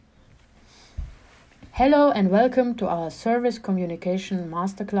Hello and welcome to our Service Communication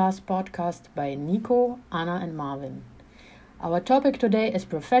Masterclass podcast by Nico, Anna and Marvin. Our topic today is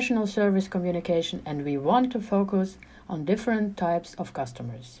professional service communication and we want to focus on different types of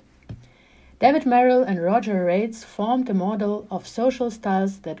customers. David Merrill and Roger Rates formed a model of social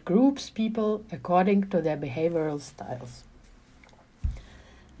styles that groups people according to their behavioral styles.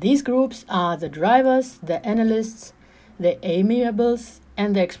 These groups are the drivers, the analysts, the amiables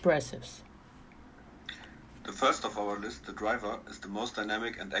and the expressives. The first of our list, the driver, is the most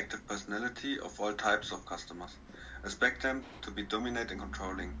dynamic and active personality of all types of customers. Expect them to be dominant and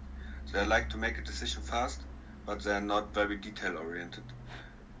controlling. They like to make a decision fast, but they are not very detail-oriented.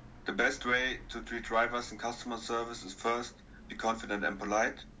 The best way to treat drivers in customer service is first, be confident and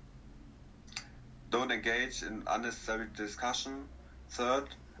polite. Don't engage in unnecessary discussion. Third,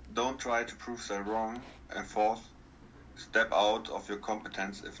 don't try to prove they're wrong. And fourth, step out of your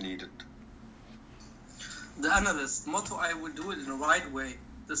competence if needed. The analyst motto: I will do it in the right way.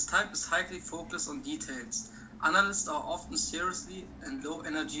 This type is highly focused on details. Analysts are often seriously and low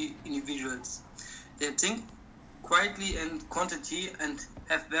energy individuals. They think quietly in quantity and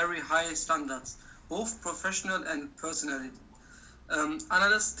have very high standards, both professional and personal.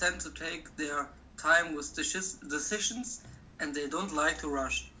 Analysts tend to take their time with decisions and they don't like to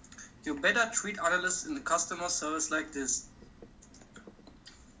rush. You better treat analysts in the customer service like this.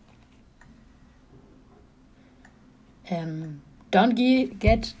 Don't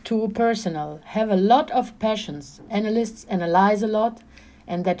get too personal. Have a lot of passions. Analysts analyze a lot,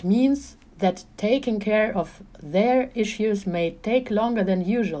 and that means that taking care of their issues may take longer than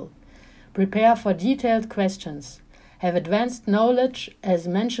usual. Prepare for detailed questions. Have advanced knowledge. As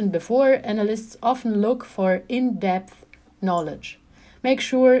mentioned before, analysts often look for in-depth knowledge. Make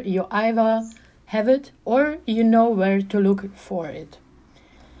sure you either have it or you know where to look for it.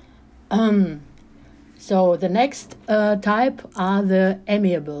 So the next type are the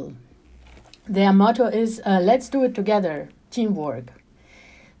amiable. Their motto is, let's do it together, teamwork.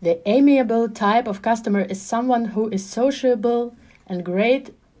 The amiable type of customer is someone who is sociable and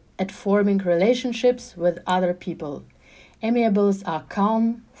great at forming relationships with other people. Amiables are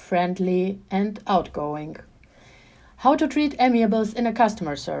calm, friendly, and outgoing. How to treat amiables in a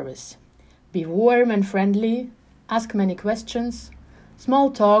customer service? Be warm and friendly, ask many questions,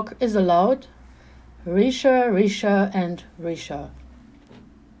 small talk is allowed. Risha, and Risha.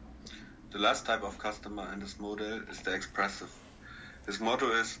 The last type of customer in this model is the expressive. His motto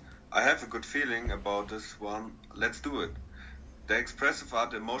is, I have a good feeling about this one, let's do it. The expressive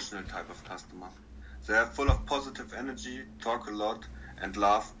are the emotional type of customer. They are full of positive energy, talk a lot, and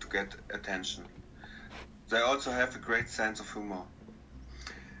laugh to get attention. They also have a great sense of humor.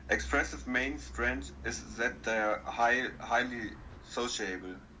 Expressive main strength is that they are highly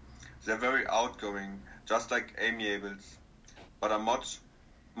sociable. They're very outgoing, just like amiables, but are much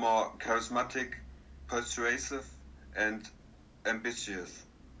more charismatic, persuasive, and ambitious.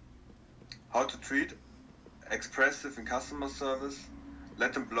 How to treat expressive in customer service?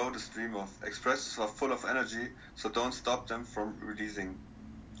 Let them blow the steam off. Expressives are full of energy, so don't stop them from releasing.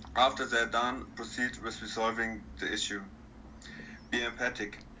 After they're done, proceed with resolving the issue. Be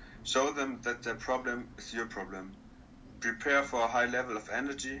empathic. Show them that their problem is your problem. Prepare for a high level of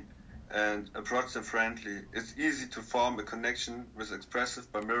energy and approach them friendly. It's easy to form a connection with expressive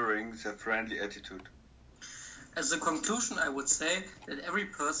by mirroring their friendly attitude. As a conclusion, I would say that every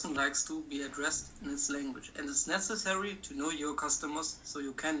person likes to be addressed in his language, and it's necessary to know your customers so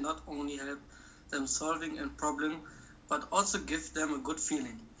you can not only help them solving a problem, but also give them a good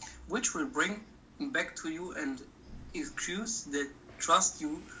feeling, which will bring them back to you and excuse that trust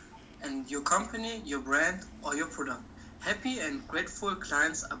you and your company, your brand, or your product. Happy and grateful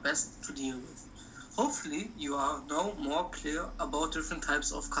clients are best to deal with. Hopefully, you are now more clear about different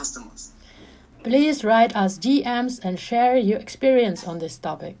types of customers. Please write us DMs and share your experience on this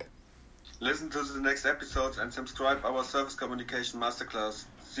topic. Listen to the next episodes and subscribe our Service Communication Masterclass.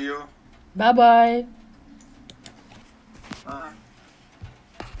 See you. Bye-bye.